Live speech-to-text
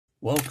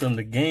Welcome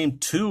to Game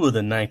 2 of the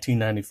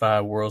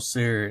 1995 World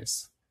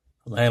Series.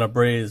 Atlanta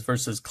Braves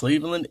versus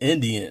Cleveland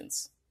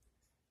Indians.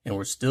 And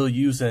we're still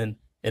using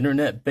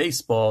Internet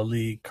Baseball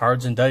League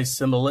cards and dice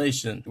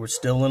simulation. We're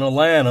still in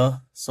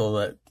Atlanta, so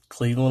that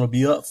Cleveland will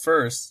be up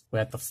first. We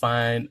have to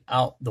find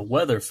out the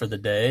weather for the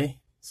day.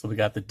 So we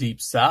got the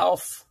Deep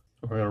South.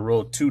 We're going to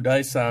roll 2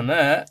 dice on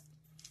that.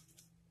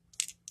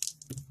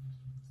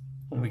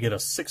 When we get a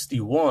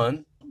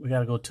 61, we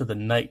got to go to the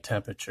night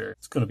temperature.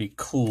 It's going to be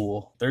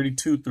cool.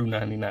 32 through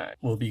 99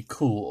 will be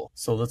cool.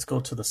 So let's go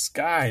to the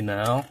sky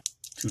now.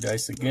 2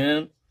 dice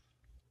again.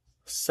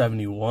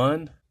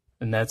 71.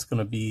 And that's going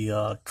to be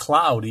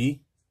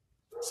cloudy.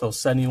 So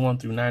 71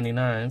 through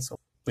 99. So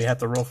we have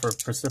to roll for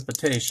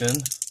precipitation.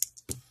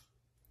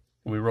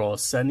 We roll a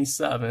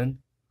 77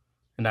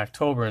 in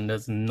October, and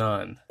there's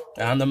none.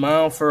 On the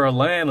mound for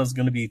Atlanta is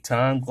going to be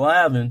Tom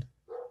Glavine.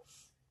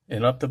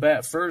 And up to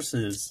bat first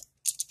is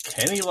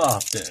Kenny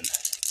Lofton.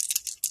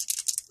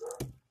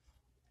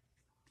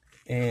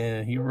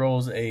 And he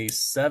rolls a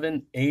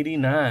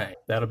 789.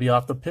 That'll be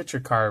off the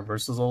pitcher card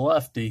versus a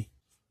lefty.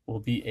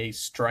 Will be a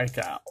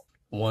strikeout.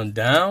 1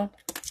 down.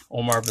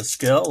 Omar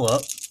Vizquel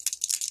up.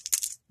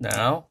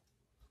 Now,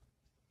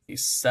 a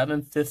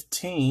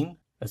 715.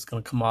 That's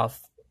going to come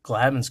off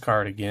Glavine's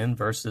card again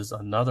versus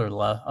another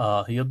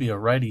left. He'll be a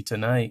righty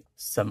tonight.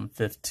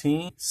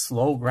 715.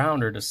 Slow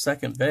grounder to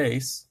second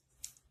base.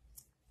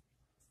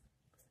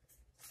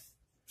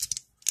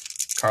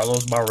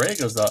 Carlos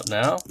Barrega's up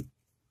now.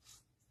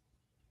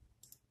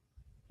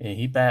 And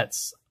he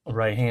bats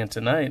right hand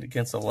tonight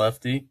against a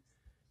lefty.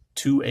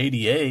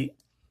 288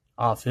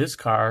 off his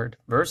card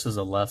versus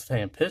a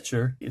left-hand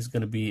pitcher is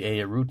going to be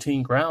a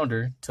routine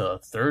grounder to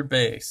third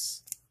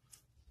base.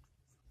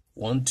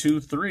 1, 2,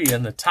 3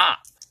 in the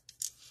top.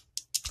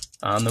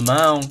 On the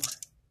mound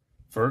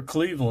for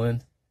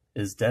Cleveland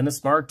is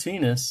Dennis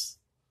Martinez.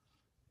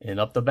 And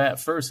up the bat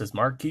first is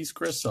Marquise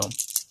Grissom.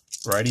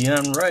 Righty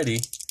on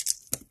righty.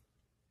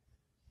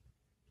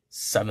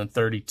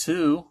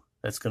 732.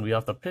 That's going to be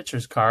off the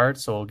pitcher's card,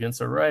 so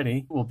against a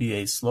righty will be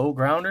a slow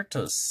grounder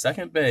to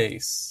second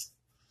base.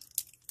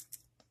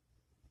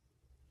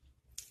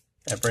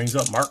 That brings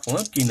up Mark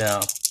Lemke now.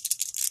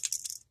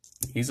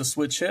 He's a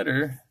switch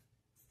hitter.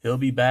 He'll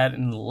be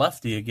batting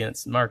lefty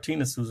against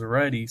Martinez, who's a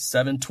righty.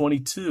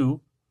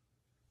 722.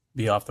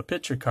 Be off the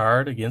pitcher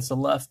card against a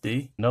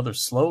lefty. Another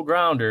slow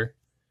grounder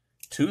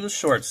to the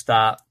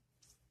shortstop.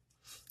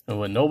 And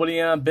with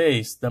nobody on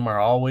base, them are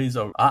always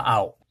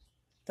out.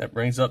 That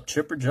brings up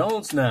Chipper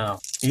Jones now.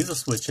 He's a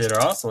switch hitter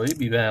also. He'd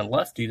be batting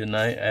lefty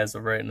tonight as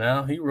of right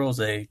now. He rolls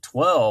a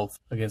 12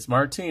 against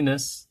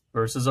Martinez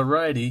versus a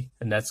righty.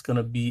 And that's going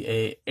to be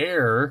a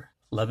error,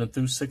 11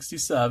 through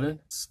 67.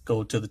 Let's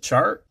go to the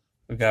chart.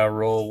 We got to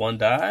roll 1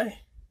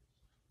 die.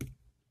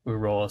 We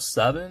roll a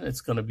 7.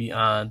 It's going to be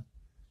on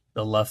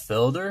the left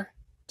fielder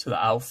to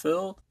the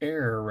outfield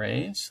error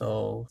range.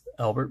 So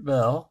Albert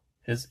Bell,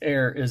 his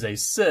error is a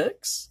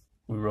 6.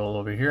 We roll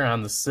over here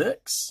on the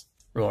 6.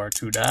 Roll our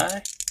 2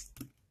 die.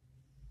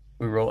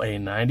 We roll a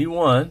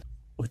 91,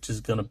 which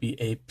is going to be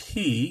a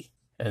P,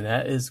 and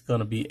that is going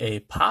to be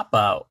a pop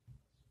out.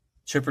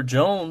 Chipper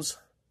Jones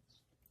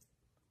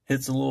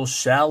hits a little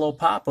shallow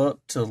pop up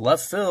to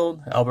left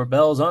field. Albert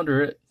Bell's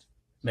under it,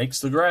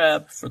 makes the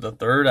grab for the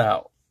 3rd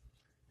out.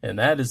 And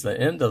that is the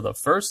end of the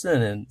first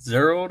inning,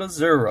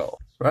 0-0.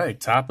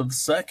 Right, top of the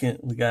second,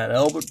 we got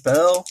Albert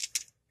Bell,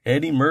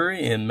 Eddie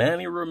Murray, and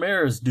Manny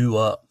Ramirez due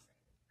up.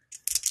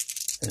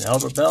 And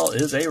Albert Bell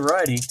is a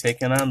righty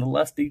taking on the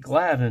lefty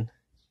Glavine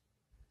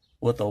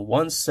with a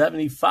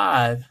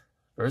 175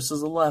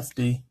 versus a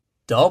lefty.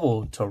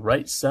 Double to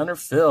right center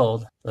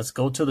field. Let's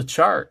go to the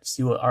chart,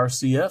 see what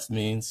RCF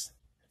means.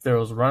 If there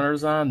was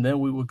runners on,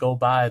 then we would go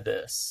by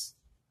this.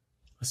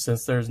 But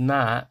since there's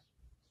not,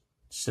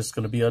 it's just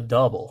going to be a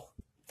double.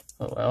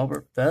 So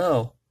Albert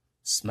Bell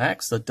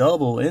smacks the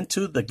double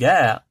into the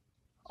gap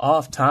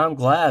off Tom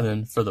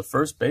Glavine for the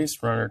first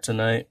base runner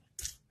tonight.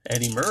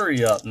 Eddie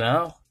Murray up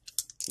now.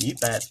 He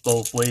bats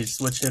both ways,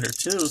 switch hitter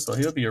too, so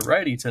he'll be a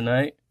righty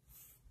tonight.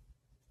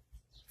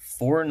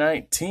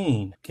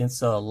 419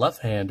 against a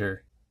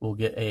left-hander. We'll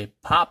get a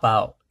pop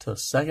out to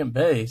second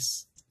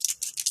base.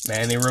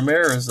 Manny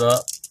Ramirez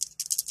up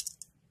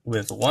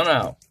with 1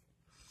 out.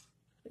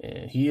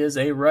 And he is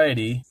a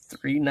righty.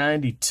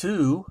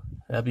 392.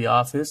 That'll be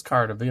off his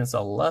card against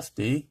a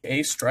lefty.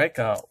 A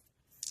strikeout.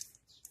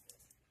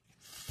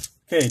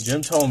 Okay,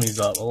 Jim Thomey's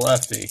up, a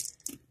lefty.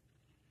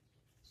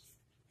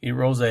 He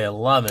rolls a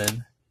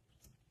 11.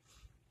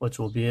 Which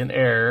will be an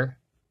error.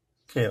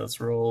 Okay, let's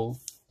roll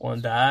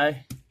 1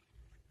 die.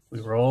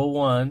 We roll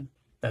 1.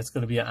 That's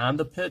going to be on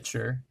the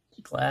pitcher.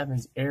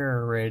 Glavine's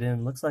error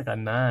rating looks like a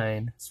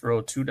 9. Let's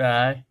roll 2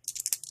 die.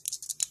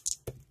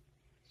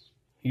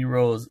 He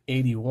rolls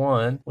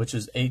 81, which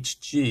is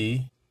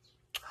HG.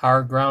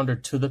 Hard grounder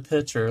to the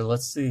pitcher.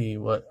 Let's see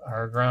what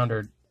hard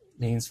grounder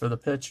means for the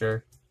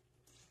pitcher.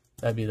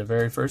 That'd be the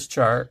very first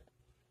chart.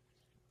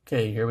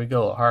 Okay, here we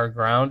go. Hard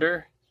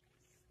grounder.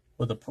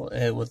 With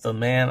the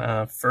man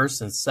on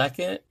first and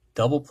second.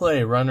 Double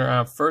play, runner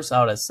on first,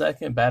 out at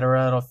second, batter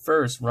out at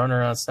first,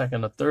 runner on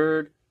second to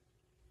third.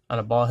 On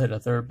a ball hit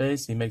at third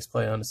base, he makes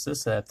play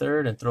unassisted at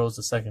third and throws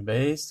to second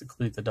base to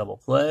complete the double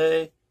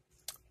play.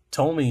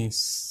 Tommy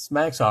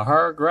smacks a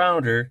hard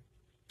grounder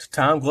to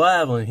Tom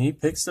Glavine. He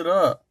picks it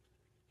up,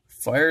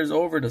 fires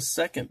over to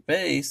second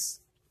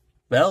base.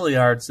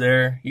 Belliard's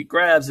there. He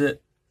grabs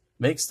it,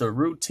 makes the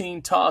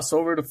routine toss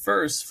over to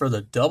first for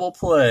the double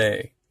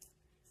play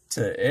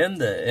to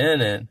end the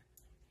inning.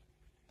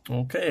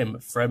 Okay,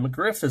 Fred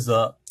McGriff is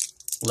up.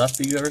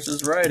 Lefty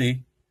versus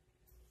righty.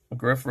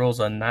 McGriff rolls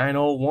a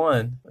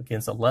 901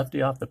 against a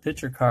lefty off the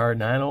pitcher card.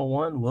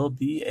 901 will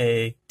be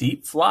a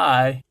deep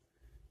fly.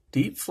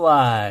 Deep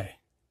fly.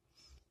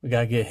 We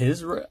got to get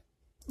his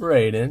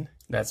rating.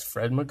 That's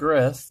Fred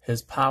McGriff.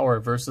 His power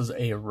versus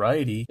a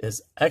righty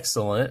is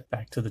excellent.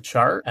 Back to the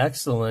chart.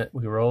 Excellent.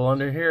 We roll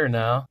under here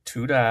now.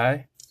 2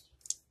 die.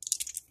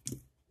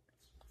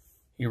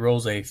 He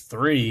rolls a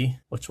 3,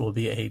 which will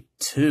be a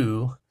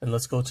 2. And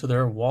let's go to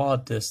their wall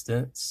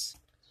distance.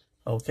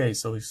 Okay,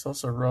 so he's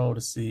supposed to roll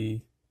to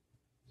see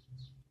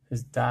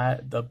his die,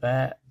 the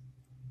bat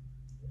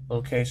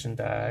location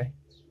die.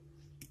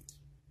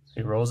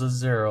 He rolls a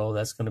 0.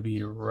 That's going to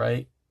be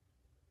right.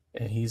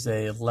 And he's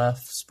a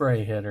left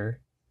spray hitter.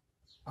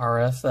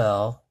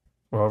 RFL.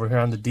 We're over here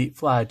on the deep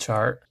fly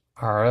chart.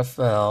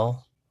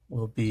 RFL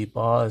will be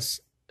ball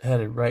is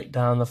headed right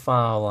down the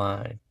foul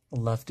line.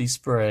 Lefty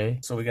spray.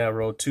 So we got to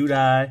roll 2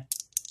 die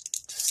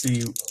to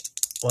see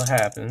what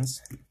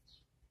happens.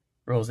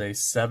 Rolls a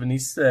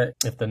 76.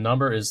 If the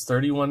number is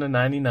 31 to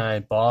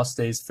 99, ball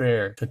stays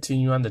fair.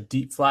 Continue on the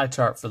deep fly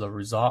chart for the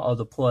result of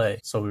the play.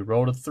 So we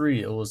rolled a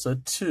 3. It was a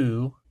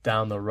 2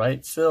 down the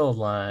right field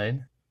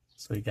line.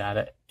 So we got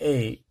an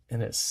 8.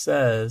 And it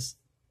says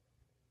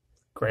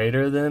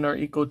greater than or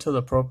equal to the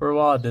appropriate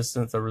wall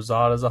distance, the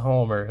result is a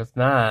homer. If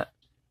not,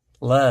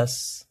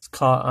 less, it's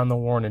caught on the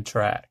warning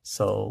track.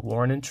 So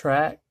warning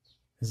track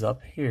is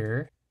up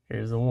here.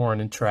 Here's the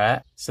warning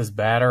track. It says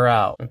batter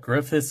out.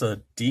 McGriff hits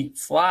a deep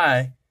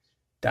fly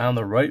down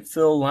the right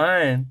field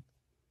line.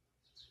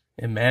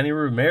 And Manny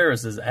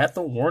Ramirez is at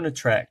the warning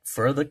track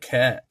for the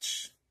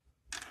catch.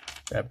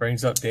 That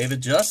brings up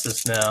David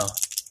Justice now.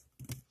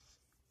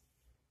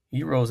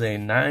 He rolls a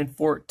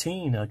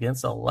 914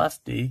 against a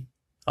lefty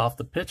off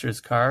the pitcher's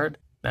card.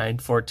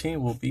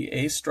 914 will be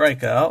a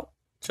strikeout.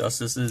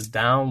 Justice is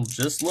down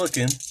just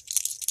looking.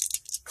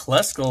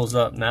 Klesko's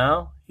up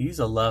now. He's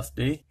a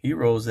lefty. He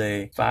rolls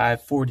a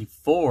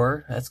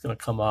 544. That's going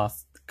to come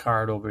off the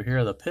card over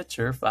here, the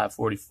pitcher.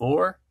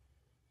 544.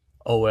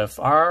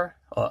 OFR,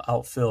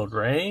 outfield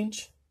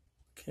range.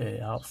 Okay,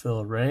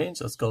 outfield range.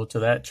 Let's go to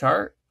that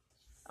chart.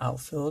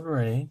 Outfield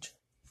range.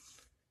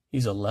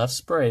 He's a left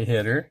spray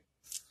hitter.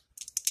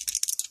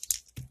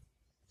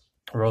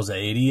 Rolls a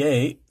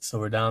 88. So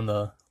we're down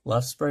the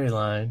left spray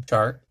line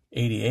chart.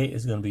 88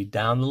 is going to be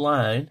down the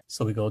line.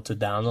 So we go to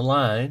down the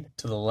line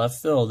to the left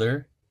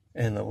fielder.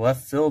 And the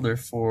left fielder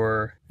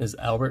for is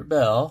Albert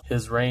Bell.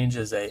 His range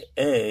is a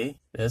A.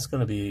 That's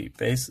going to be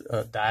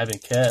a dive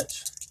and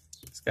catch.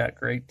 It's got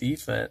great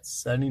defense.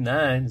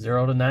 79,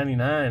 0 to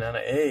 99 on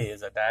an A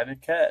is a dive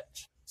and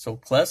catch. So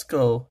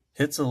Klesko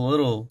hits a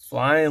little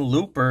flying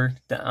looper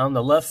down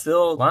the left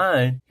field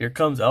line. Here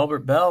comes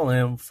Albert Bell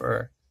in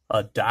for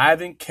a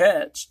diving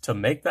catch to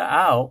make the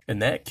out. And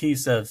that key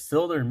says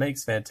fielder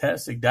makes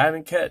fantastic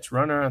diving catch.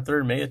 Runner on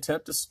third may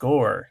attempt to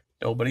score.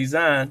 Nobody's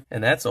on.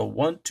 And that's a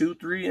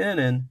 1-2-3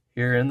 inning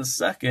here in the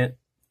second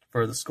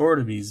for the score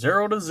to be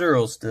 0 to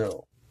 0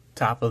 still.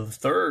 Top of the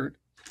third.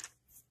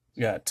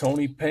 We got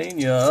Tony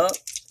Pena up.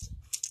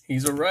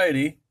 He's a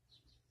righty.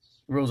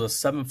 He rolls a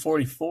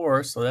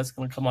 744, so that's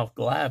going to come off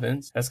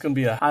Glavine's. That's going to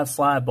be a high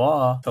fly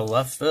ball to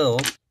left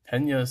field.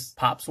 Pena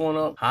pops one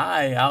up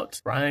high out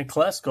to Brian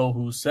Klesko,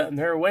 who's sitting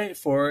there waiting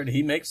for it.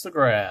 He makes the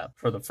grab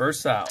for the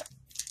first out.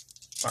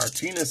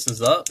 Martinez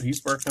is up.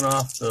 He's working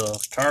off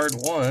the card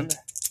 1.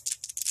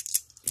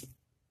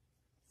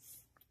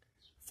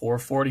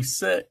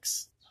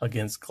 446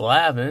 against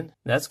Glavine.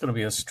 That's going to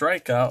be a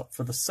strikeout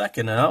for the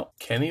second out.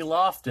 Kenny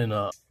Lofton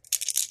up.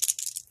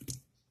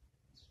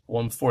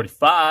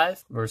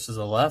 145 versus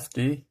a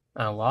lefty.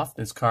 Now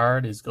Lofton's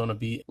card is going to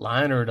be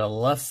liner to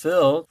left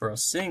field for a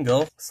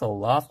single. So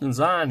Lofton's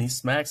on. He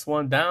smacks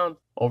one down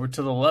over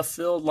to the left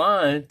field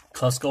line.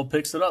 Klesko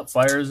picks it up,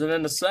 fires it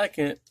in the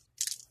second.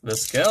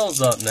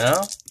 Vizquel's up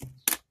now.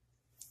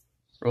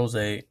 Rolls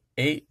a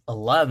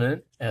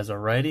 8-11 as a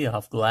righty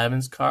off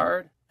Glavine's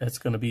card. That's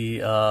going to be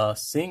a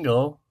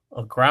single,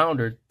 a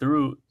grounder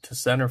through to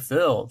center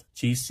field.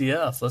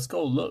 GCF. Let's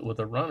go look with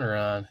a runner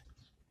on.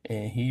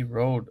 And he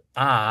rolled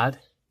odd.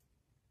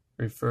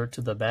 Refer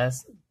to the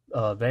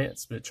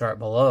advancement chart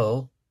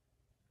below.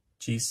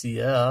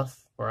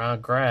 GCF. We're on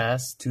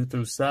grass. 2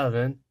 through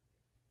 7.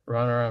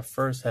 Runner on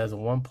first has a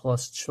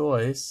 1+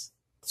 choice.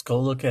 Let's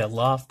go look at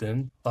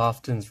Lofton.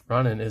 Lofton's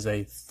running is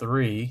a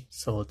 3,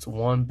 so it's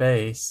 1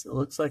 base. It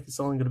looks like it's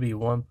only going to be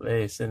 1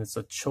 base, and it's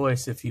a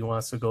choice if he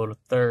wants to go to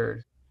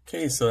third.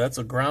 Okay, so that's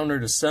a grounder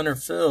to center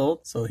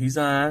field. So he's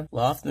on.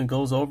 Lofton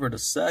goes over to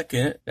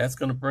second. That's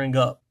going to bring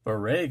up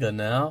Barrega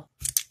now.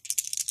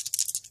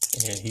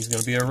 And he's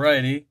going to be a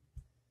righty.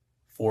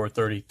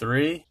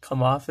 433.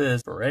 Come off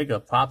his.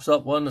 Barrega pops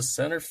up one to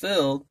center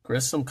field.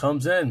 Grissom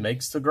comes in,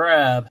 makes the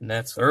grab. And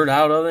that's third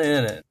out of the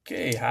inning.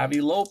 Okay,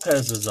 Javi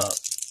Lopez is up.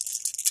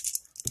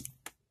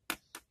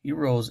 He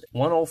rolls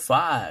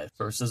 105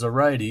 versus a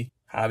righty.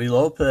 Javi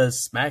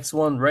Lopez smacks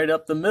one right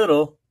up the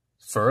middle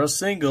for a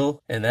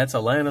single, and that's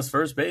Atlanta's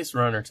first base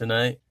runner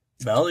tonight.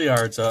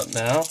 Belliard's up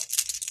now.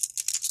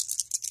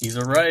 He's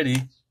a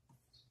righty.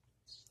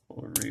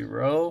 We'll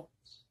re-roll.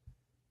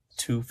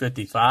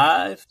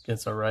 255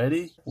 against a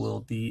righty will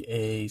be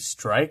a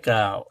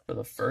strikeout for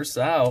the first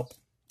out.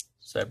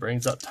 So that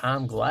brings up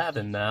Tom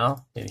Glavine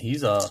now, and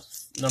he's a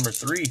number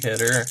 3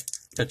 hitter,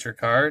 pitcher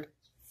card.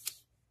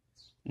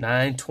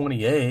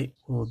 928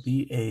 will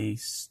be a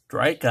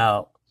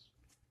strikeout.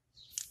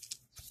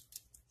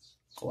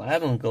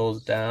 Glavine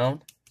goes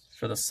down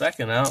for the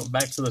second out.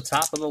 Back to the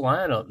top of the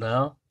lineup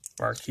now.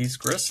 Marquise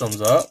Grissom's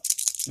up.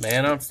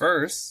 Man on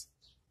first.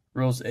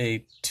 Rolls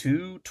a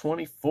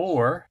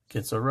 224.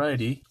 Gets a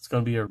righty. It's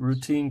going to be a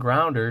routine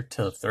grounder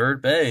to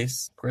third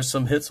base.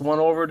 Grissom hits one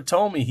over to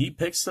Tomey. He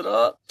picks it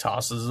up.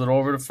 Tosses it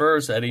over to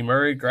first. Eddie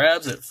Murray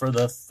grabs it for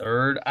the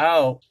third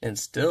out. And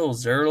still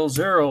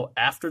 0-0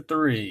 after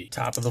 3.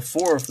 Top of the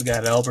fourth, we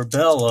got Albert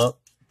Bell up.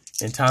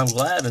 And Tom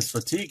Glavine's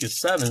fatigue is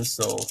 7,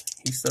 so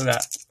he still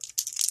got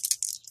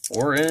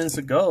 4 innings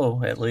to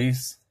go, at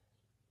least.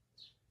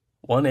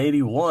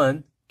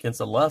 181 against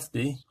a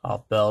lefty.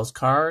 Off Bell's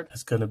card,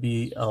 it's going to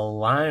be a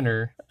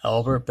liner.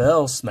 Albert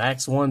Bell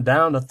smacks one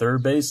down the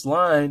third base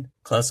line.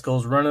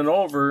 Klesko's running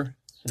over, and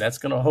that's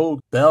going to hold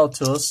Bell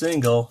to a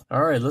single.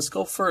 All right, let's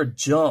go for a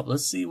jump.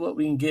 Let's see what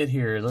we can get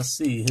here. Let's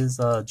see.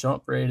 His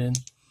jump rating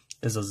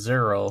is a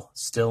 0.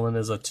 Stillin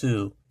is a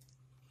 2.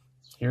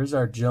 Here's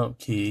our jump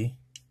key.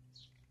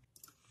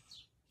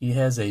 He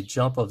has a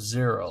jump of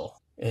 0.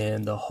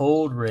 And the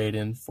hold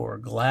rating for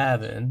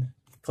Glavine.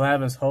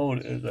 Glavine's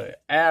hold is an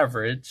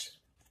average.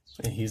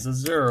 And he's a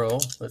 0.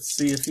 Let's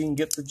see if he can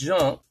get the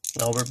jump.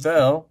 Albert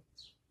Bell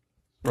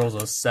rolls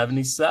a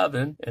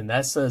 77. And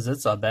that says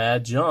it's a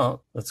bad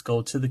jump. Let's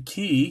go to the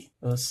key.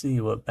 Let's see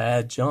what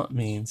bad jump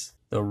means.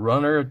 The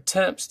runner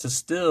attempts to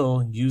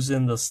still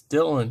using the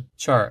Stillin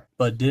chart,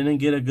 but didn't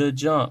get a good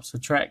jump.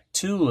 Subtract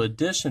 2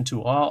 addition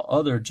to all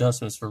other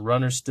adjustments for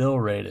runner still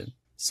rated.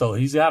 So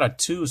he's got a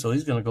 2, so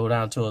he's going to go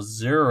down to a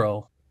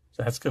 0.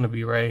 So that's going to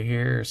be right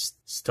here.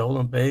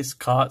 Stolen base,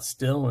 caught,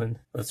 Stillin.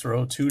 Let's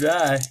roll 2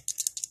 die.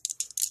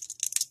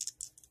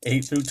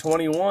 8 through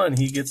 21,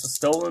 he gets a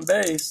stolen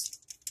base.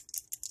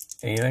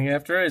 Anything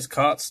after it is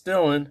caught,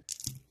 Stillin.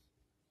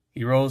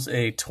 He rolls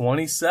a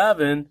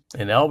 27,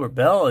 and Albert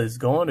Bell is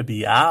going to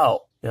be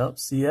out. Yep,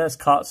 CS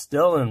caught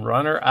Stillin,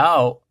 runner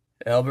out.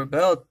 Albert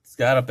Bell's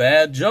got a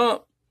bad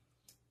jump.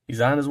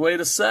 He's on his way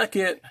to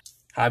second.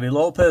 Javi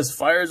Lopez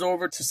fires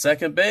over to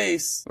second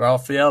base.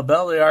 Rafael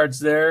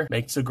Belliard's there,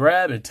 makes a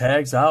grab, and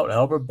tags out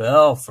Albert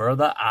Bell for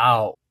the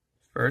out.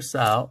 First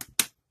out.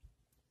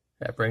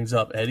 That brings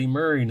up Eddie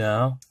Murray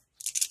now.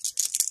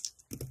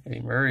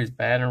 Eddie Murray's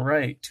batting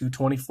right,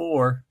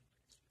 224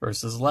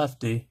 versus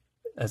lefty.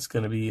 That's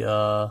going to be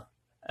LF.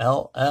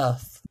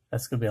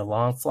 That's going to be a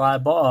long fly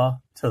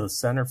ball to the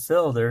center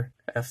fielder,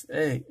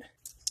 F8.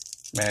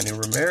 Manny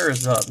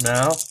Ramirez up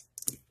now.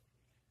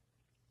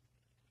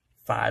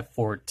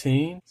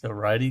 514. So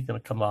righty going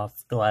to come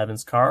off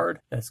Glavine's card.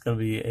 That's going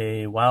to be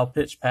a wild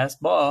pitch pass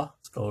ball.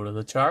 Let's go to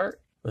the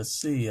chart. Let's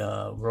see.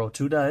 Roll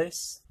 2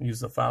 dice.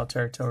 Use the foul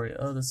territory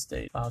of the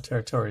state. Foul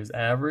territory is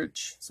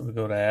average. So we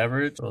go to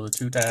average. Roll the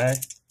 2 die.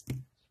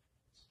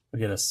 We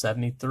get a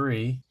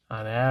 73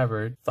 on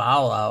average.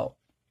 Foul out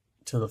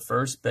to the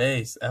first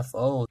base.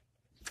 FO.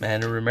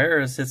 Manny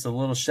Ramirez hits a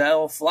little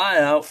shallow fly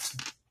out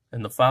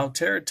in the foul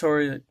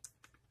territory.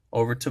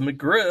 Over to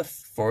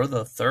McGriff for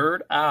the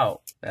third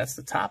out. That's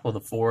the top of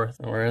the fourth.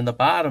 And we're in the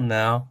bottom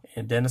now.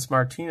 And Dennis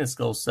Martinez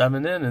goes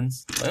 7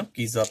 innings.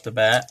 Lemke's up to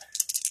bat.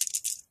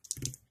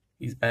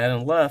 He's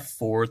batting left,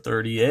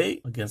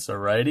 438 against a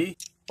righty.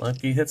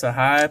 Lemke hits a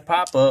high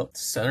pop-up to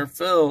center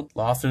field.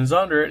 Lofton's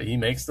under it. He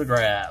makes the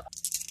grab.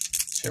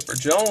 Chipper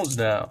Jones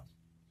now.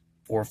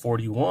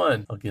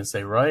 441 against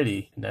a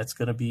righty. And that's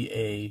going to be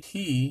a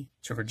T.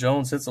 Chipper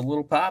Jones hits a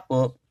little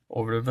pop-up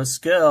over to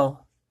Vizquel.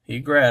 He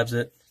grabs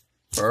it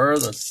for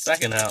the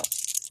second out.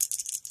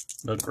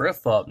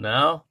 McGriff up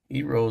now.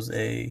 He rolls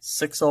a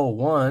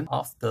 601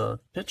 off the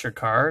pitcher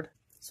card.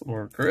 So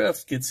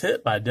McGriff gets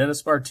hit by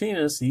Dennis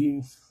Martinez.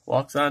 He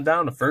walks on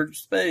down to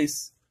first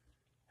base.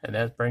 And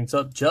that brings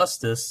up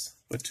Justice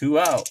with 2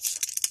 outs.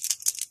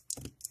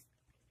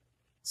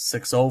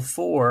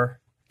 604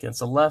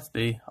 against a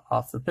lefty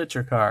off the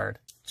pitcher card.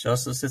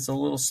 Justice hits a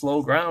little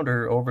slow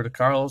grounder over to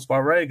Carlos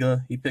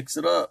Barrega. He picks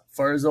it up,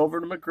 fires over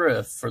to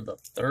McGriff for the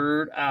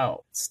third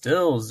out.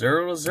 Still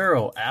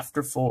 0-0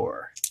 after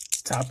 4.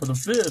 Top of the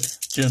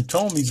 5th, Jim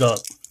Thomey's up.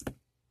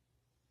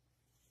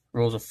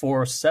 Rolls a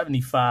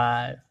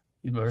 475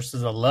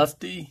 versus a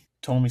lefty.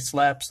 Thomey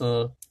slaps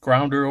a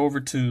Grounder over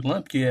to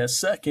Lemke at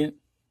second.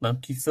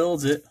 Lemke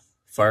fields it,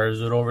 fires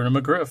it over to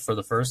McGriff for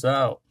the first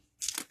out.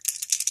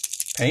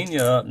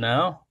 Pena up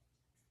now.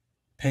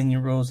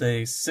 Pena rolls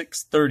a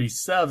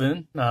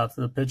 637 out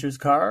for the pitcher's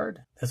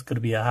card. That's going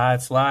to be a high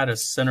fly to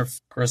center.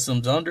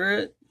 Grissom's under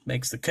it,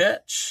 makes the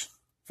catch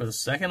for the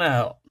second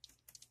out.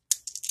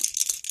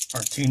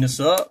 Martinez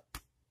up.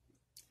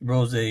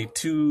 Rolls a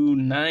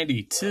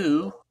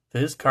 292 to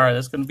his card.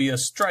 That's going to be a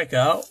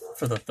strikeout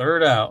for the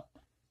third out.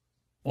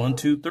 1,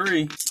 2,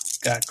 3.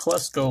 Got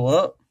Klesko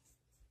up.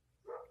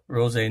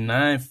 Rolls a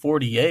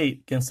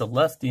 948 against a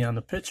lefty on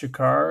the pitcher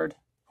card.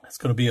 That's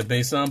going to be a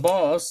base on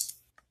balls.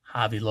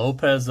 Javi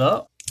Lopez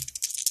up.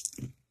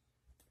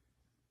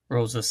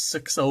 Rolls a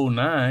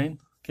 609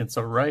 against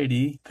a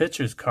righty.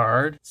 Pitcher's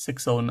card.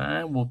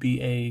 609 will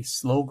be a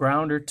slow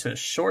grounder to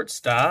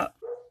shortstop.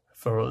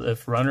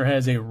 If runner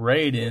has a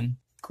rating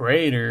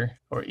greater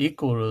or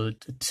equal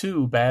to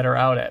 2, batter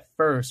out at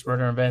first,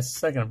 runner advances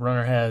second. If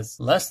runner has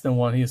less than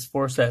 1, he is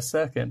forced at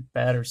second,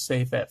 batter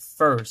safe at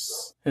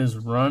first. His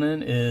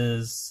running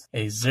is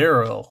a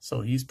 0,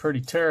 so he's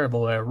pretty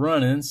terrible at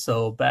running.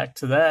 So back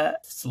to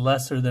that, if it's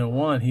lesser than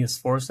 1, he is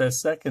forced at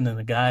second, and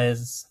the guy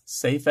is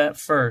safe at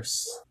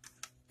first.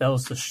 That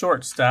was the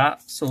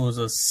shortstop, so it was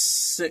a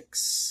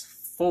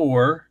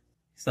 6-4.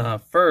 He's on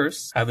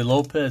first. Javi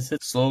Lopez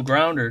hits slow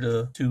grounder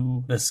to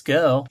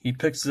Vizquel. He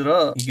picks it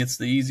up. He gets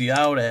the easy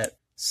out at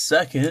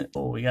second.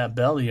 Oh, we got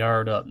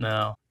Belliard up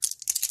now.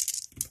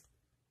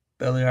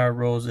 Belliard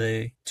rolls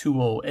a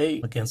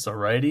 208 against a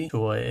righty.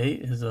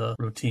 208 is a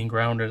routine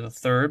grounder to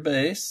third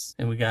base.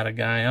 And we got a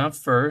guy on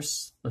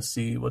first. Let's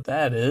see what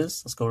that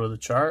is. Let's go to the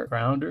chart.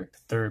 Grounder to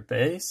third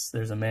base.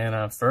 There's a man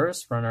on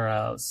first. Runner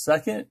out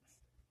second.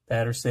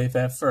 Batter safe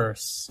at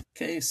first.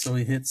 Okay, so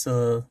he hits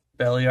a...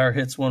 Belliard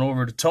hits one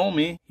over to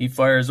Tomey. He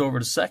fires over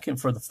to second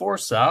for the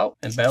force out.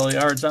 And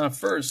Belliard's on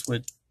first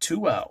with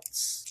 2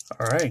 outs.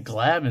 All right,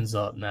 Glavin's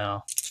up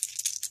now.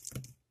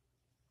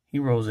 He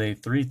rolls a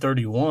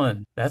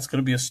 331. That's going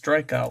to be a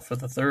strikeout for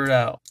the third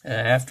out.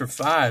 And after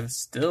 5,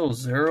 still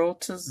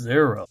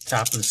 0-0.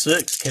 Top of the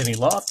 6th, Kenny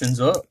Lofton's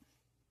up.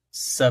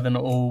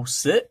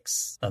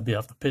 706. That'll be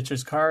off the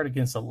pitcher's card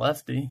against a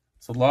lefty.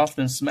 So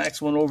Lofton smacks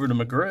one over to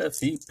McGriff.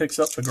 He picks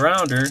up the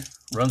grounder,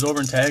 runs over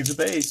and tags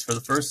the base for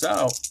the first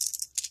out.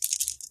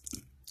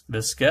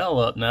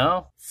 Vizquel up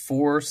now,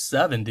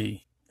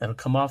 470. That'll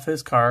come off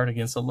his card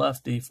against a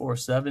lefty.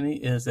 470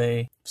 is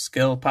a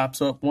Vizquel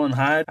pops up one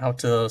high out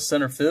to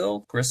center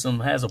field. Grissom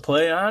has a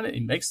play on it. He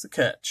makes the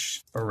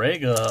catch.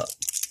 Barrega up.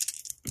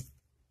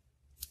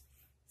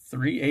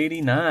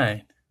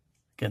 389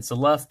 against a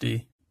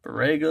lefty.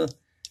 Barrega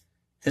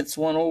hits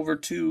one over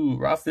to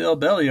Rafael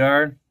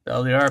Belliard.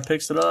 Belliard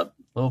picks it up.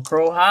 Little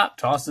crow hop,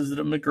 tosses it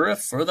to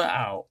McGriff for the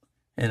out.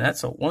 And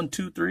that's a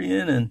 1-2-3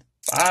 inning.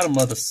 Bottom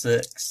of the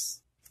 6th.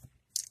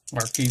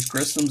 Marquise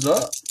Grissom's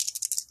up.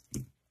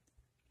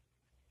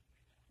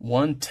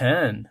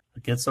 110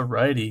 against a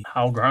righty.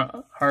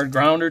 Hard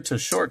grounder to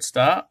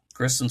shortstop.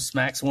 Grissom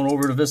smacks one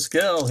over to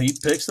Vizquel. He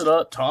picks it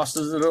up,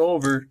 tosses it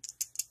over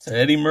to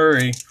Eddie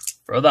Murray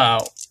for the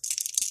out.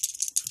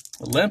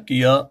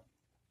 Lemke up.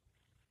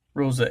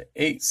 Rolls at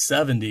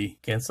 870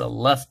 against a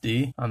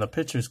lefty on the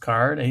pitcher's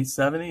card.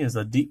 870 is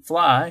a deep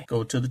fly.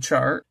 Go to the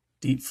chart.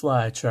 Deep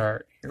fly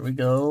chart. Here we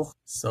go.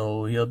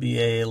 So he'll be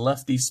a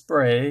lefty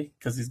spray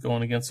because he's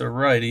going against a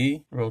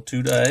righty. Roll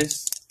 2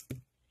 dice.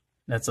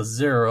 That's a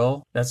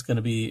 0. That's going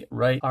to be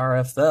right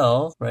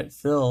RFL, right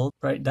field,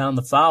 right down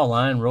the foul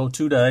line. Roll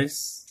 2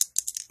 dice.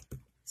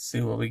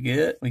 See what we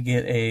get. We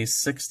get a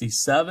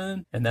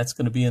 67, and that's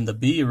going to be in the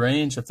B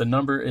range. If the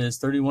number is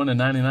 31 to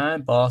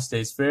 99, ball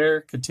stays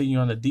fair. Continue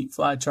on the deep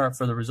fly chart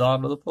for the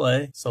result of the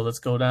play. So let's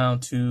go down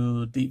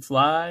to deep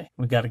fly.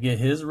 We got to get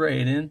his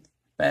rating.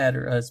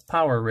 Batter as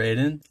power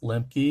rating.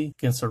 Lemke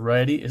against a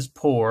righty is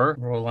poor.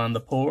 Roll on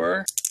the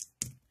poor.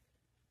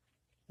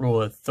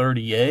 Roll at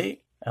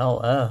 38.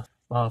 LF.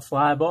 Long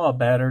fly ball,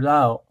 battered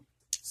out.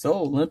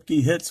 So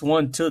Lemke hits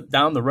one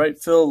down the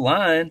right field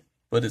line,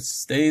 but it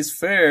stays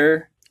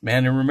fair.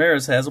 Manny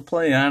Ramirez has a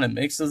play on it,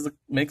 makes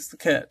the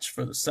catch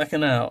for the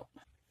second out.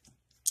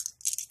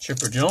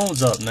 Chipper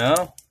Jones up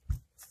now.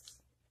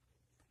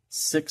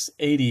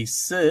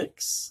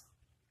 686.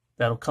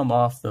 That'll come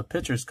off the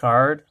pitcher's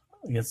card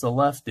against the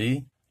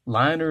lefty.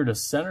 Liner to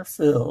center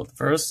field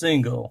for a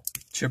single.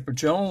 Chipper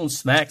Jones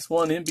smacks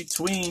one in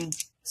between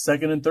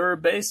second and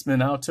third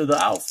baseman out to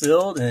the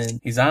outfield,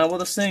 and he's on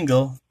with a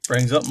single.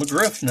 Brings up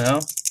McGriff now.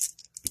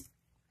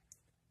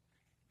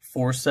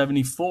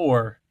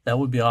 474. That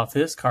would be off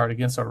his card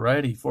against a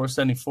righty.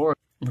 474.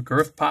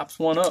 McGriff pops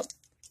one up.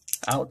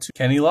 Out to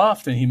Kenny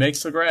Lofton. He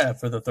makes the grab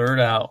for the third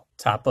out.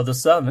 Top of the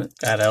 7th.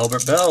 Got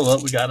Albert Bell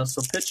up. We got us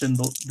a pitching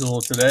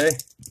duel today.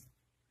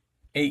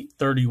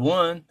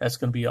 831. That's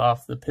going to be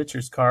off the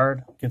pitcher's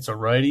card against a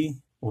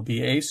righty. Will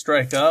be a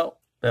strikeout.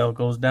 Bell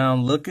goes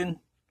down looking.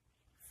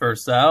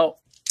 First out.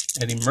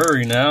 Eddie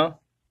Murray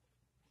now.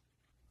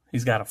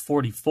 He's got a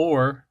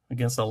 44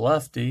 against a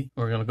lefty.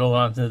 We're going to go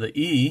on to the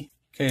E.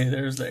 Okay,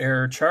 there's the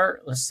error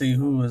chart. Let's see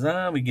who is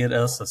on. We get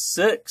us a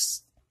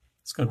 6.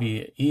 It's going to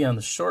be an E on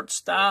the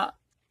shortstop.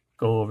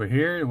 Go over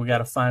here. We got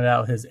to find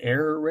out his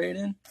error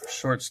rating.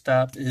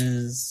 Shortstop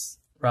is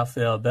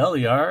Rafael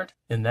Belliard,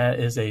 and that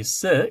is a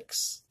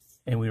 6.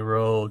 And we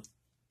roll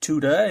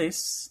 2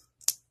 dice.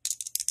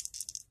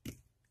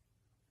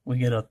 We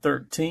get a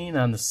 13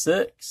 on the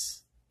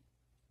 6.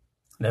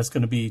 That's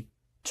going to be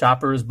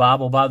chopper is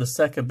bobbled by the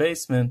second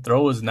baseman.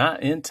 Throw is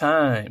not in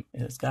time.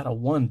 And it's got a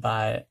 1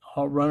 by it.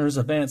 All runners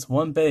advance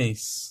 1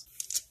 base.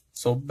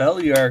 So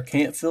Belliard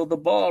can't field the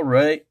ball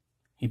right.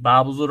 He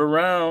bobbles it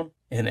around.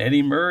 And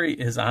Eddie Murray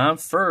is on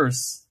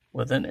first.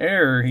 With an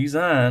error, he's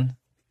on.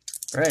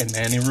 Right,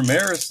 Manny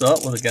Ramirez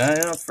up with a guy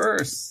on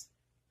first.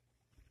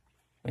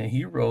 And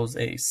he rolls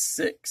a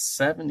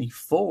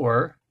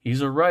 674. He's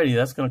a righty.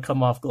 That's going to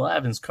come off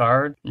Glavin's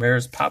card.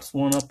 Ramirez pops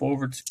one up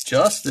over to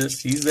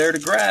Justice. He's there to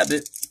grab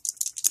it.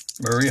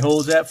 Murray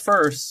holds at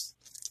first.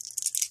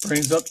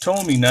 Brings up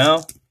Tommy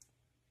now.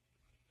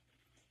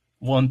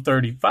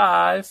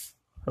 135.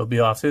 He'll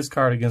be off his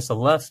card against a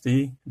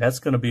lefty. That's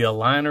going to be a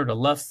liner to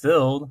left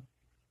field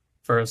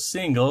for a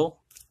single.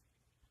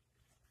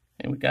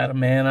 And we got a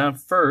man on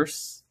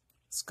first.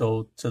 Let's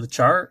go to the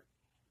chart.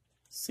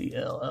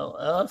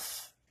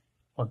 CLLF.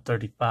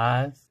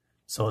 135.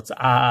 So it's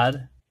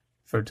odd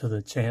for to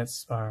the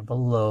chance bar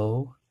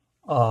below.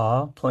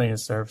 Playing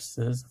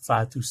surfaces.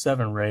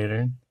 5-7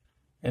 rating.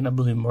 And I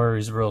believe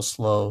Murray's real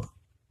slow.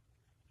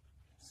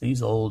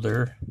 He's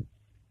older.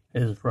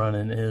 His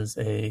running is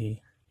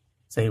a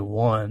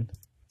 1.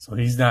 So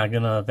he's not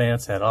going to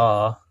advance at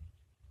all.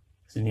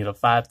 So you need a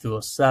 5 through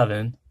a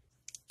 7.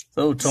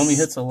 So Tommy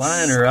hits a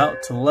liner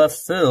out to left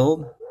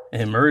field.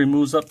 And Murray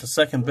moves up to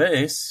second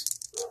base.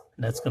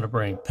 And that's going to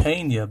bring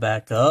Pena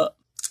back up.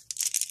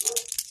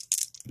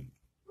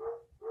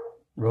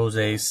 Rose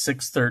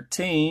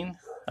 613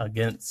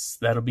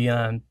 against, that'll be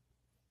on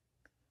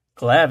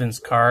Glavin's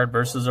card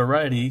versus a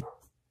righty.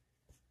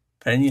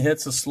 Pena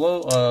hits a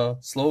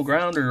slow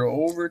grounder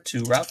over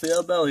to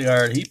Rafael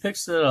Belliard. He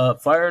picks it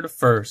up, fire to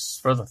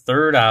first for the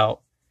 3rd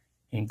out.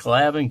 And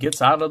Glavin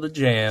gets out of the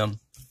jam.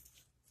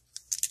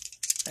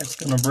 That's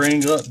going to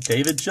bring up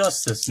David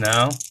Justice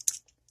now.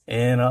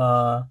 And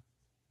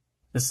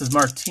this is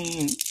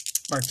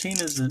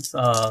Martinez's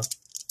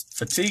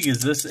fatigue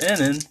is this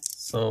inning.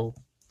 So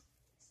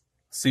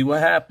see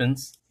what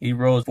happens. He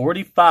rolls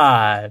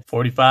 45.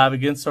 45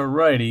 against a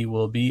righty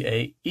will be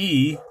a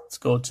E. Let's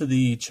go to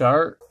the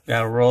chart.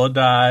 Got to roll a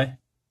die.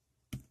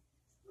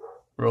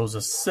 Rolls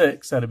a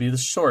 6. That'll be the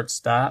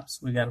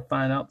shortstops. We got to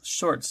find out the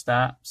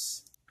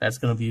shortstops. That's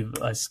going to be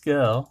by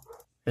skill.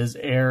 His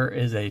error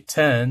is a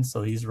 10,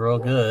 so he's real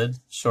good.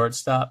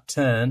 Shortstop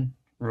 10.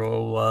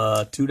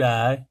 Roll 2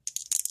 die.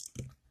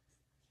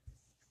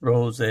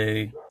 Rolls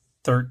a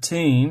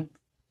 13.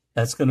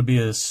 That's going to be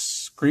a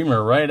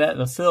screamer right at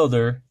the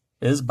fielder.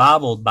 Is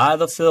bobbled by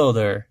the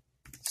fielder.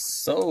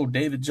 So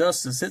David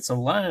Justice hits a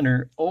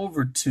liner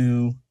over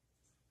to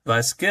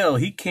Vizquel.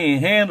 He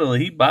can't handle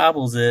it. He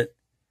bobbles it.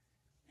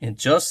 And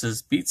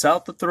Justice beats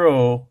out the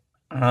throw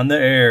on the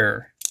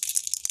air.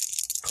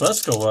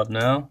 Klesko up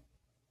now.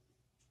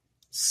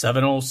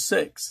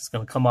 706. It's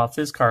going to come off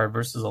his card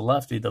versus a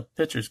lefty, the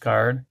pitcher's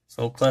card.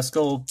 So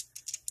Klesko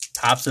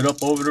pops it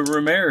up over to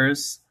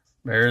Ramirez.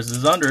 Ramirez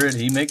is under it.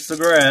 He makes the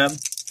grab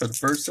for the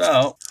first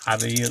out.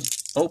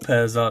 Javi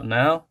Lopez up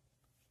now.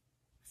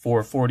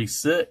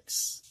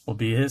 446 will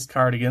be his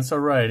card against a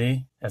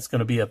righty. That's going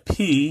to be a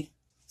P.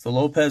 So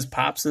Lopez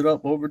pops it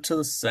up over to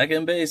the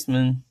second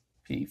baseman.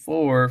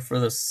 P4 for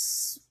the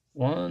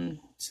 1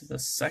 to the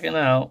second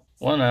out.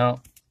 1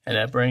 out. And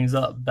that brings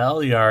up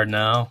Belliard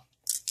now.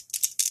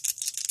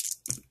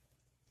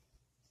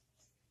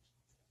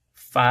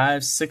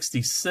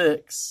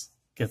 566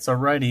 gets a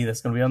righty.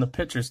 That's going to be on the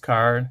pitcher's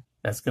card.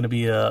 That's going to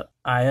be a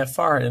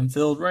IFR,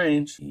 infield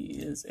range. He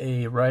is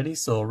a righty,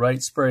 so a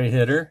right spray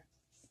hitter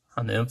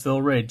on the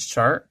infield range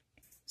chart.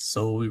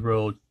 So we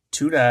roll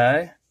 2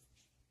 die.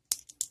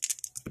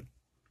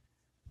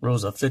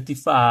 Rolls a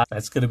 55.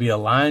 That's going to be a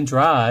line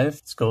drive.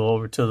 Let's go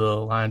over to the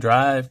line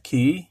drive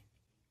key.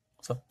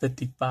 It's a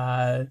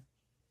 55.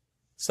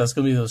 So that's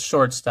going to be the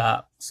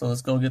shortstop. So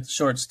let's go get the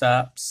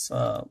shortstops.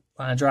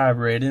 Line drive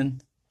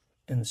rating.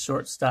 And the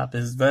shortstop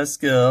is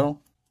Vizquel.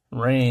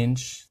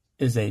 Range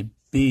is a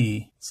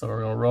B. So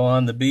we're going to roll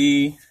on the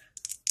B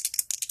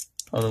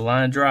of the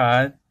line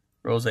drive.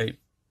 Rolls a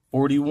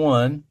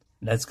 41.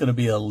 That's going to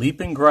be a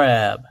leap and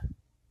grab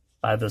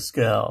by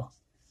Vizquel.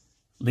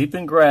 Leap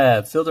and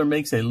grab. Fielder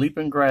makes a leap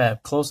and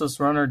grab. Closest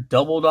runner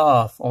doubled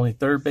off. Only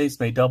third base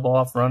may double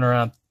off runner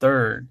on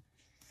third.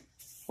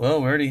 Well,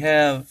 we already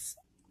have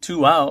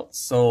 2 outs,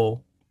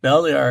 so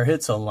Belliard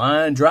hits a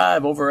line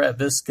drive over at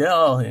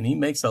Vizquel, and he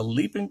makes a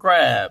leap and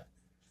grab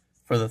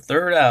for the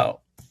 3rd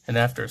out. And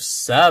after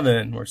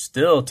 7, we're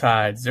still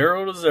tied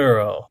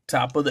 0-0.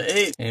 Top of the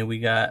 8th, and we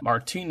got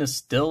Martinez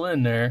still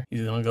in there.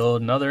 He's going to go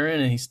another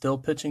inning. He's still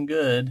pitching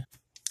good.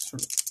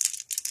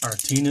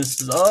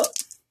 Martinez is up.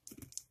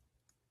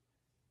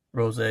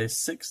 Rose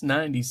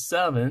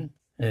 697,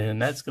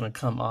 and that's going to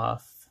come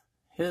off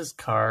his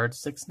card.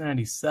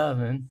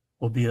 697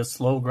 will be a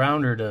slow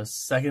grounder to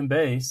second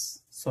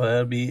base. So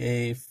that'll be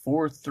a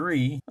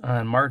 4-3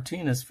 on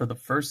Martinez for the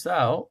first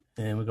out.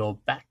 And we go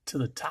back to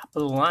the top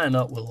of the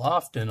lineup with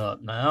Lofton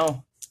up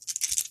now.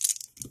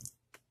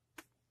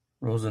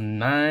 Rolls a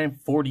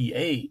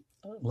 948.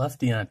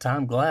 Lefty on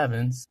Tom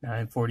Glavine's.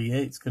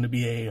 948 is going to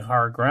be a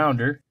hard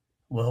grounder.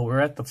 Well, we're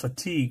at the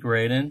fatigue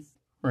rating.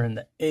 We're in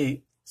the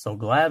 8th. So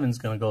Glavine's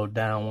going to go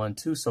down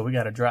 1-2. So we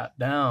got to drop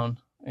down.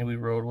 And we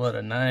rolled, what,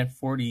 a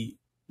 940,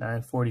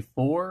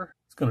 944?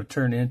 It's going to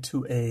turn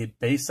into a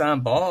base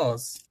on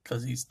balls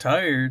because he's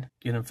tired,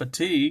 getting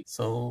fatigued.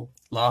 So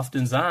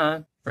Lofton's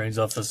on. Brings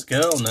up the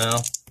scale now.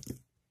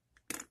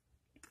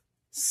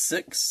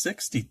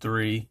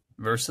 663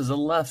 versus a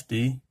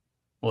lefty.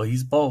 Well,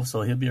 he's both,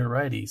 so he'll be a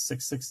righty.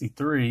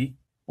 663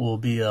 will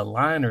be a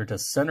liner to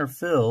center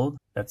field.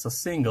 That's a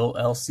single,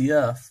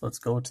 LCF. Let's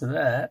go to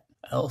that.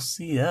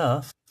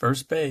 LCF,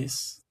 first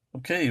base.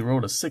 Okay, he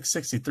rolled a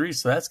 663,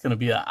 so that's going to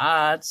be an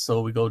odd.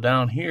 So we go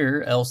down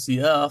here,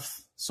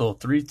 LCF. So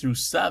 3 through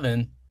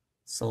 7.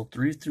 So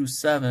 3 through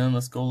 7,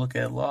 let's go look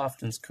at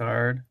Lofton's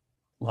card.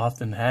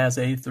 Lofton has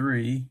a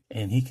 3,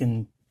 and he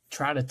can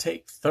try to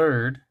take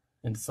third,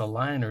 and it's a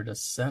liner to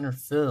center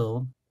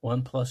field,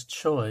 1+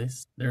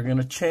 choice. They're going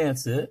to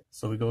chance it,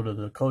 so we go to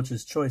the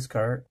coach's choice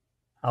card.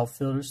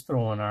 Outfielder's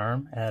throwing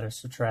arm, add or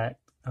subtract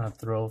on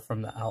throw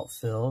from the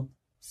outfield.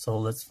 So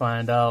let's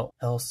find out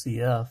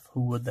LCF,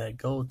 who would that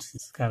go to?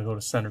 Let's kind of go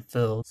to center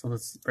field. So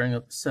let's bring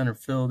up the center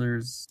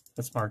fielders.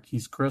 That's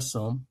Marquise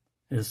Grissom,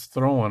 his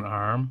throwing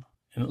arm,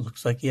 and it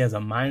looks like he has a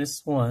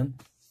 -1.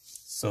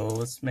 So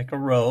let's make a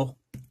row.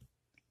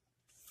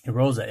 He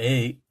rolls an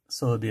 8,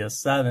 so it'd be a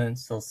 7,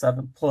 so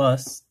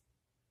 7+.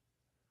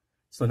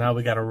 So now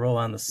we got a row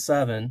on the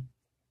 7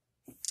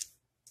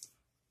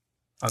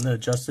 on the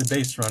adjusted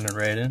base running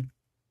rating.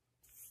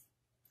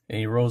 And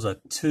he rolls a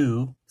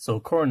 2. So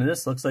according to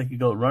this, looks like you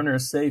go runner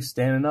is safe,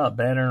 standing up,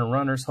 batter and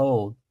runners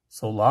hold.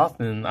 So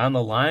Lofton on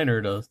the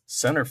liner to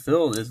center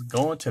field is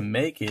going to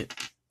make it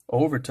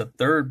over to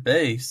third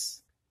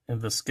base. And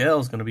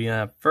Vizquel's going to be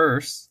on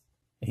first.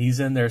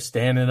 He's in there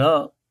standing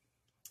up.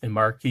 And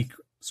Marquise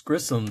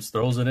Grissom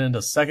throws it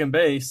into second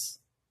base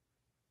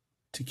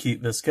to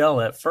keep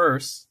Vizquel at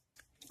first.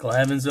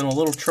 Glavine's in a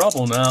little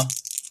trouble now.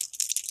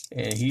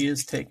 And he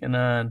is taking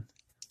on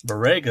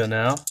Barrega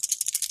now.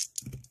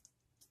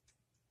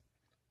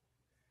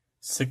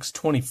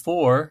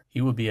 624,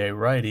 he would be a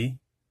righty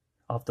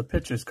off the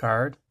pitcher's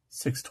card.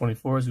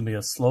 624 is going to be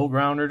a slow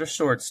grounder to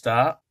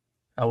shortstop.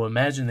 I would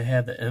imagine they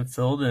have the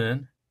infield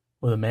in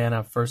with a man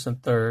on first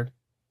and third.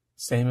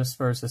 Same as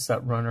first,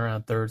 except runner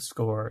on third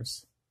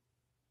scores.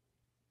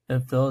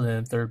 Infield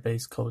and third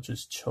base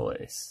coach's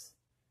choice.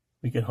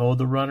 We can hold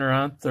the runner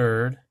on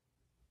third,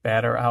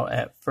 batter out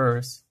at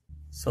first.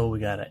 So we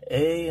got an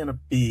A and a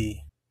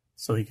B.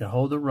 So he can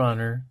hold the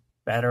runner,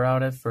 batter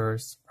out at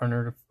first,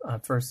 runner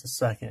on first to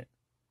second.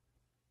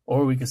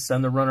 Or we could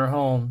send the runner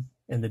home,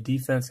 and the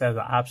defense has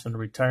the option to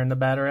return the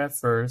batter at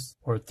first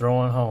or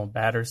throwing home,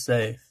 batter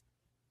safe.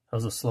 That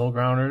was a slow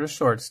grounder to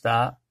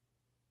shortstop.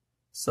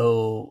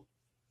 So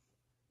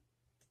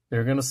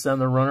they're going to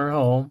send the runner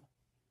home.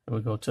 And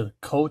we go to the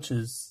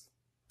coach's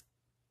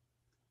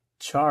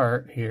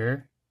chart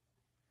here.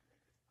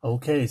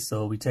 Okay,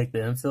 so we take the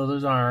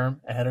infielder's arm,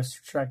 add or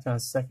subtract on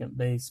second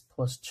base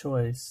plus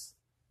choice,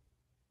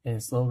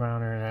 and slow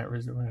grounder, and that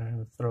we're going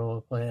to throw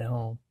a play at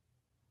home.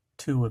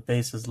 2 with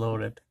bases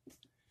loaded.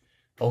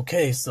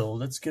 Okay, so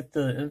let's get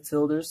the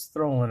infielder's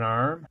throwing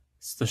arm.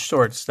 It's the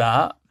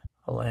shortstop.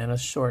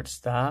 Atlanta's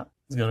shortstop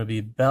is going to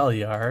be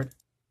Belliard.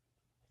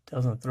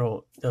 Doesn't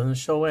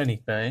show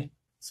anything.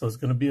 So it's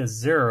going to be a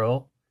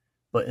 0,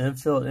 but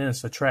infield in,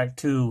 subtract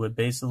 2 with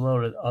bases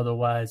loaded,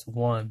 otherwise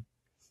 1.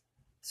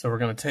 So we're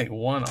going to take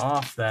 1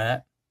 off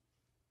that.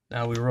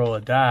 Now we roll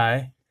a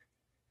die.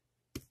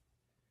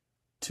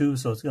 2,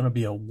 so it's going to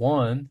be a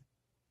 1.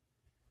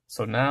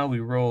 So now we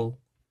roll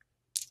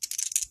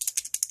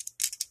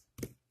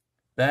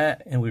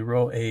that, and we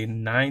roll a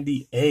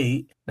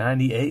 98.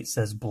 98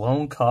 says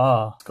blown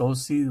call. Go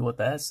see what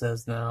that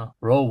says now.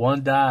 Roll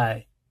 1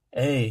 die.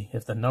 A,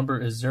 if the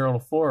number is 0 to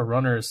 4,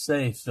 runner is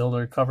safe.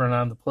 Fielder covering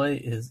on the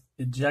plate is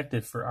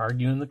ejected for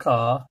arguing the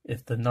call.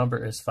 If the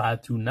number is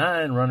 5 through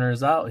 9, runner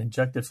is out,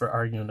 ejected for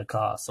arguing the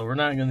call. So we're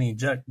not going to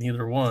eject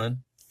neither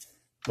one,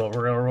 but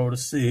we're going to roll to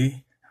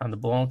C on the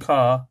blown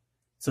call.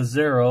 It's a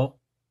 0.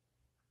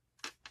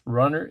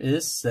 Runner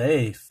is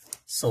safe.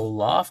 So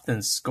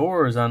Lofton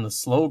scores on the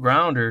slow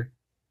grounder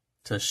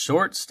to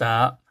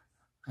shortstop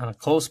on a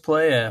close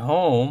play at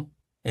home.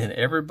 And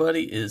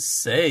everybody is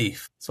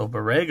safe. So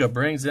Barrega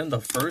brings in the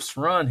first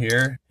run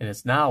here, and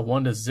it's now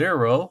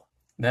 1-0.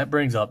 And that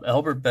brings up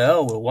Albert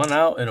Bell with 1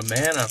 out and a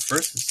man on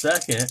first and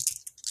second.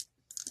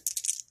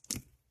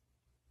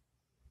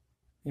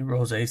 He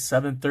rolls a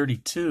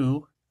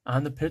 732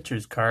 on the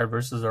pitcher's card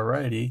versus a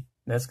righty.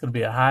 That's going to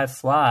be a high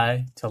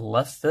fly to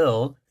left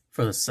field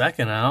for the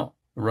second out.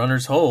 The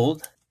runners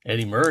hold.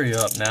 Eddie Murray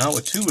up now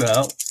with 2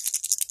 outs.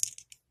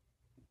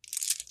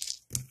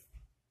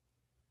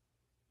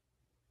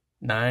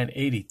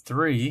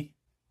 983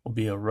 will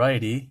be a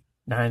righty.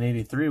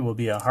 983 will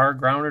be a hard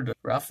grounder to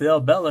Rafael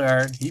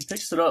Bellard. He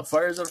picks it up,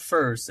 fires it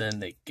first,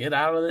 and they get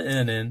out of the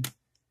inning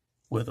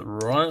with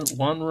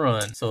one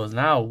run. So it's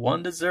now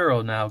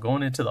 1-0 now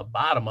going into the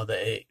bottom of the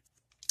 8th.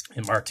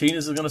 And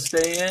Martinez is going to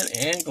stay in,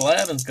 and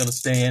Glavin's going to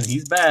stay in.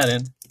 He's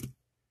batting.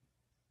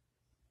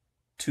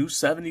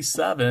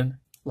 277.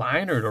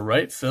 Liner to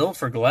right field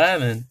for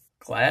Glavin.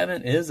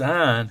 Glavin is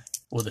on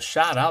with a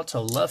shot out to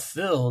left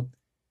field.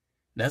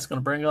 That's going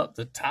to bring up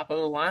the top of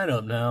the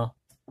lineup now.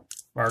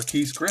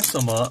 Marquise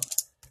Grissom up.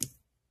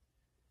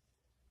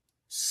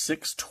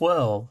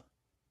 6-12.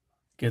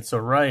 Gets a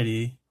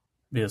righty.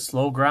 Be a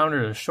slow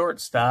grounder to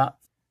shortstop.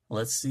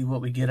 Let's see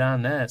what we get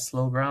on that.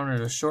 Slow grounder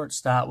to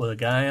shortstop with a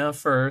guy on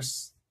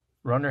first.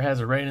 Runner has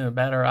a rating, the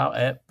batter out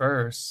at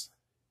first.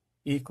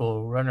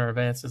 Equal. Runner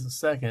advances to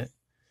second.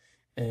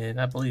 And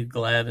I believe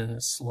Glavin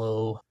is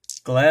slow.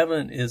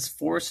 Glavin is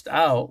forced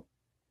out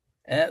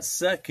at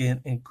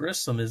second, and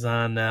Grissom is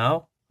on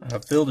now. A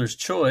fielder's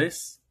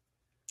choice.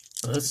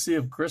 Let's see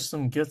if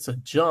Grissom gets a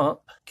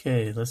jump.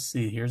 Okay, let's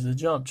see. Here's the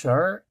jump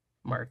chart.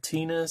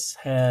 Martinez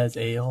has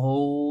a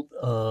hold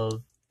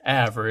of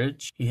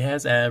average. He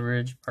has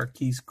average.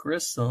 Marquise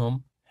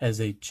Grissom has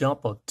a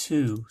jump of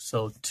 2.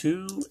 So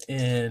 2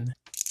 in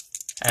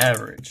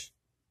average.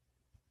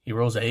 He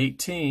rolls a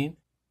 18.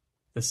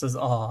 This is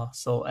off,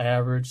 so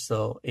average.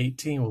 So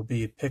 18 will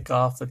be a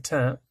pickoff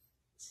attempt.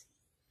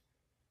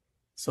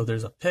 So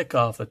there's a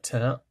pickoff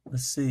attempt.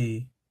 Let's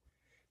see.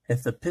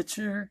 If the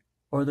pitcher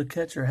or the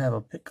catcher have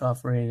a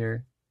pickoff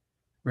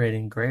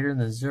rating greater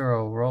than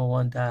 0, roll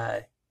 1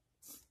 die.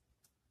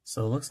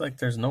 So it looks like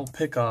there's no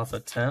pickoff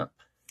attempt.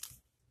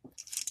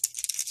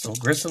 So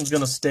Grissom's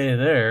going to stay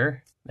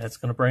there. That's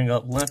going to bring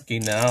up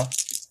Lemke now.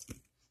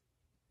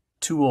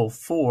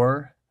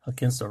 204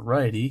 against a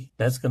righty.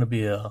 That's going to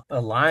be a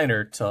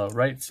liner to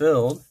right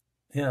field.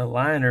 Yeah, a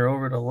liner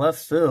over to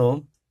left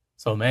field.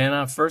 So man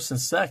on first and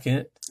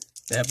second.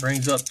 That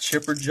brings up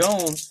Chipper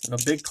Jones in a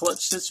big clutch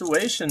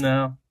situation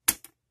now.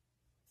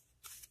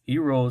 He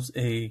rolls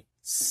a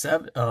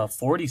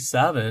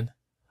 47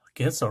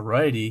 against a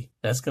righty.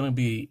 That's going to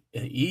be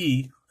an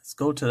E. Let's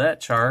go to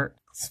that chart.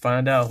 Let's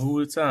find out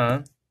who it's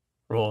on.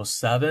 Roll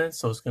 7,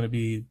 so it's going to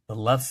be the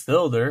left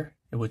fielder,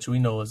 which we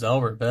know is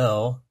Albert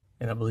Bell.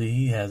 And I believe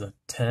he has a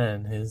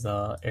 10, his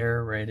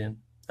error rating.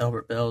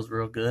 Albert Bell's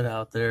real good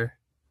out there.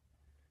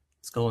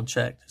 Let's go and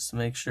check just to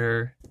make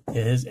sure.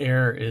 Yeah, his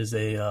error is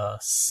a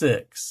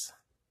 6,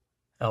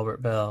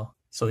 Albert Bell.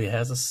 So he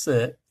has a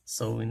 6.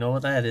 So we know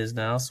what that is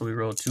now. So we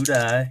roll 2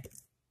 die.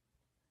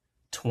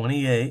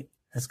 28.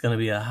 That's going to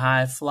be a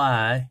high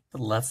fly to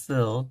left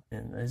field.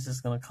 And they're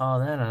just going to call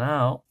that an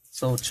out.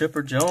 So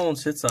Chipper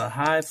Jones hits a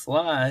high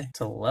fly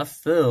to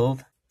left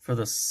field for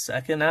the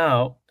second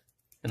out.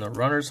 And the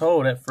runners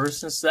hold at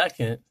first and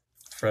second.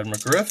 Fred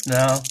McGriff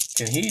now,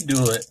 can he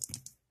do it?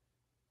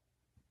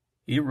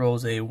 He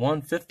rolls a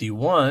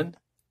 151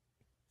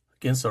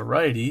 against a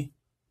righty.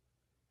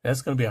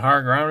 That's going to be a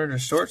hard grounder to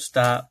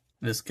shortstop.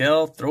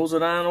 Vizquel throws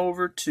it on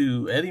over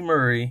to Eddie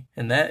Murray,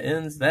 and that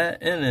ends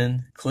that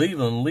inning.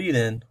 Cleveland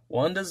leading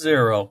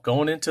 1-0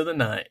 going into the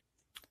 9th.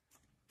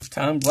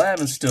 Tom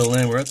Glavin's still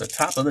in. We're at the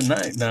top of the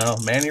 9th now.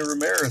 Manny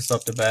Ramirez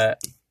up to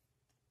bat.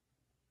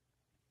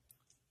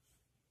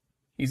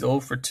 He's 0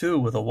 for 2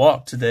 with a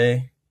walk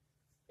today.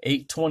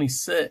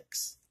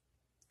 826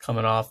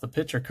 coming off the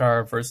pitcher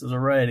card versus a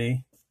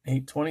righty.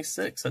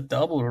 826, a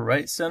double to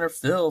right center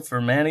field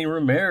for Manny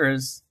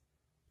Ramirez.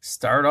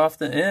 Start off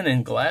the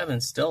inning.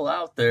 Glavin's still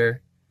out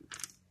there.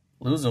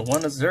 Losing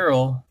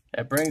 1-0.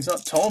 That brings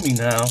up Tommy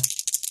now.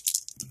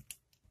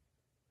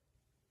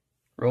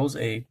 Rolls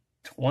a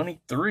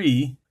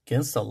 23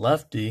 against a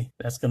lefty.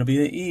 That's going to be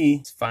the E.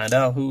 Let's find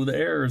out who the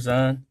error's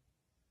on.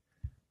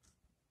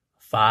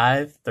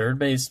 5, third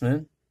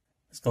baseman.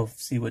 Let's go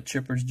see what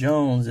Chipper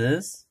Jones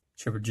is.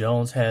 Chipper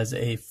Jones has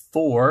a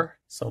 4.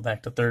 So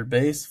back to third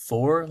base.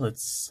 4.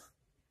 Let's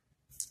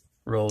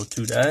roll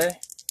 2 die.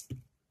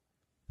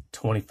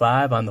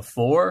 25 on the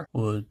 4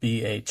 would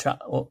be a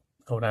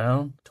go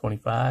down.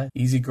 25.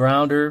 Easy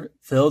grounder,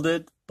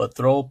 fielded, but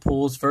throw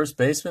pulls first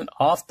baseman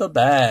off the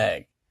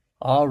bag.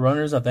 All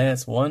runners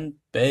advance 1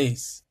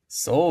 base.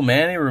 So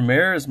Manny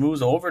Ramirez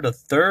moves over to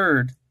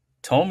third.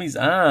 Tommy's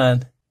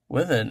on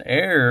with an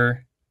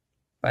error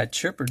by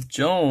Chipper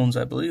Jones.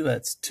 I believe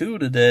that's 2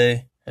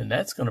 today. And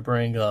that's going to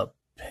bring up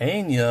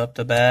Pena up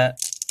to bat.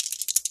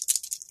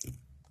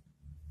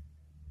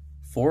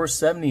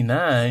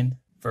 479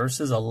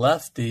 versus a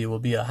lefty will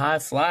be a high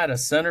fly to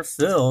center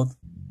field.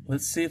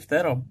 Let's see if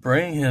that'll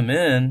bring him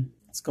in.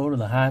 Let's go to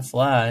the high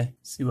fly,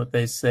 see what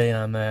they say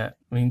on that.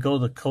 We can go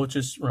to the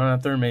coach's run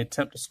out there and may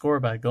attempt to score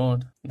by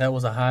going. That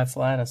was a high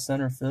fly to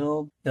center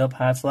field. Yep,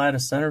 high fly to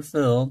center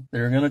field.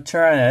 They're going to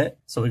try it.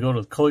 So we go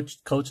to the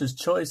coach's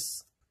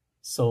choice.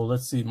 So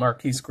let's see,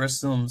 Marquise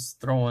Grissom's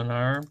throwing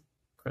arm.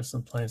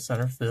 Grissom playing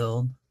center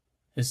field.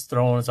 His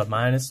throwing is a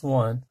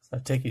 -1. So I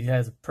take it he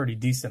has a pretty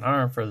decent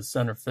arm for the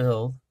center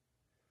field.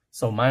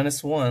 So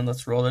 -1,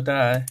 let's roll the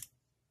die.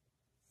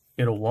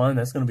 Get a 1,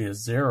 that's going to be a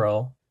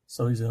 0.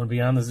 So he's going to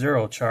be on the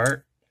 0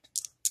 chart.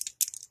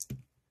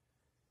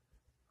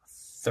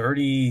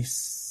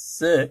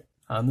 36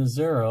 on the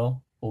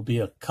 0 will be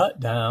a cut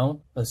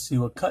down. Let's see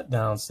what cut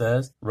down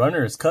says.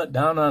 Runner is cut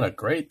down on a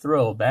great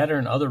throw. Batter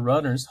and other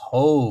runners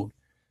hold.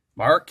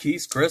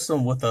 Marquise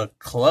Grissom with a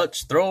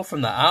clutch throw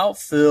from the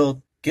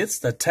outfield gets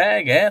the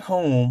tag at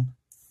home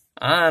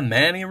on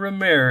Manny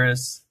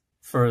Ramirez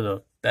for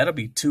the, that'll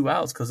be 2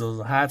 outs because it was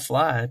a high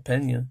fly.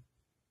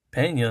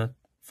 Pena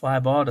fly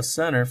ball to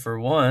center for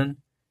 1.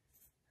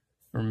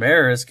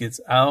 Ramirez gets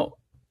out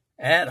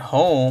at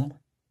home,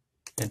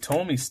 and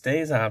Tomey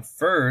stays on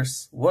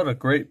first. What a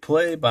great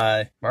play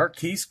by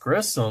Marquise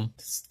Grissom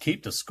to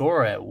keep the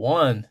score at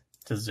 1-0.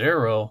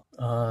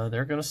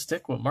 They're going to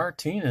stick with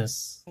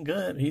Martinez.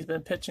 Good. He's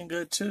been pitching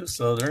good too,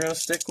 so they're going to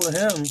stick with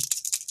him.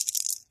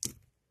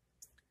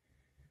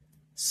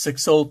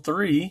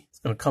 603. It's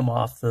going to come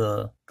off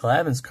the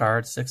Glavin's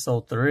card.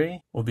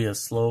 603 will be a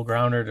slow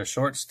grounder to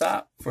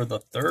shortstop for the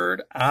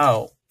 3rd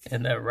out.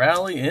 And that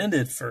rally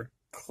ended for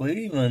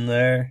Cleveland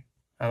there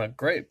on a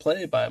great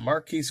play by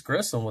Marquise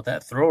Grissom with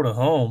that throw to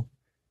home.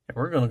 And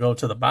we're going to go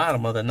to the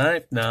bottom of the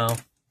 9th now.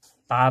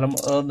 Bottom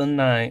of the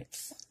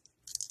 9th.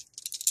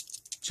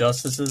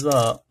 Justice is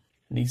up,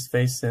 and he's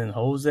facing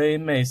Jose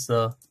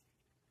Mesa,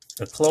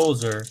 the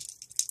closer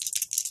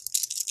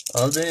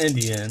of the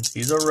Indians.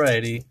 He's a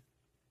righty.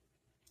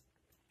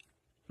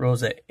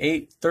 Throws at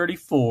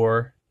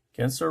 834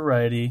 against a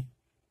righty.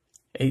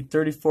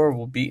 834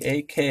 will be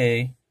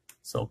AK.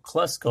 So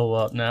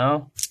Klesko up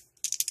now.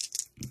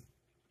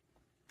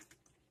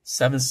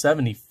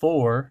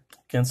 774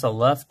 against a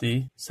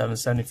lefty.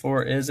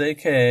 774 is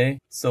AK.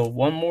 So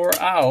 1 more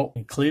out,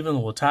 and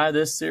Cleveland will tie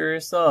this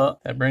series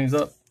up. That brings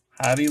up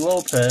Javi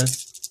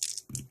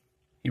Lopez.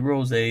 He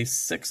rolls a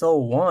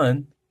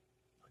 601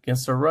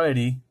 against a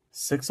righty.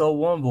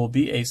 601 will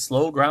be a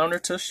slow grounder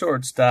to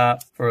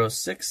shortstop for a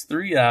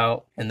 6-3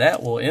 out, and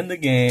that will end the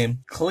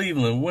game.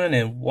 Cleveland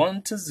winning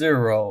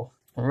 1-0. All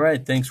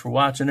right, thanks for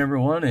watching,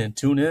 everyone, and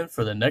tune in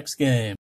for the next game.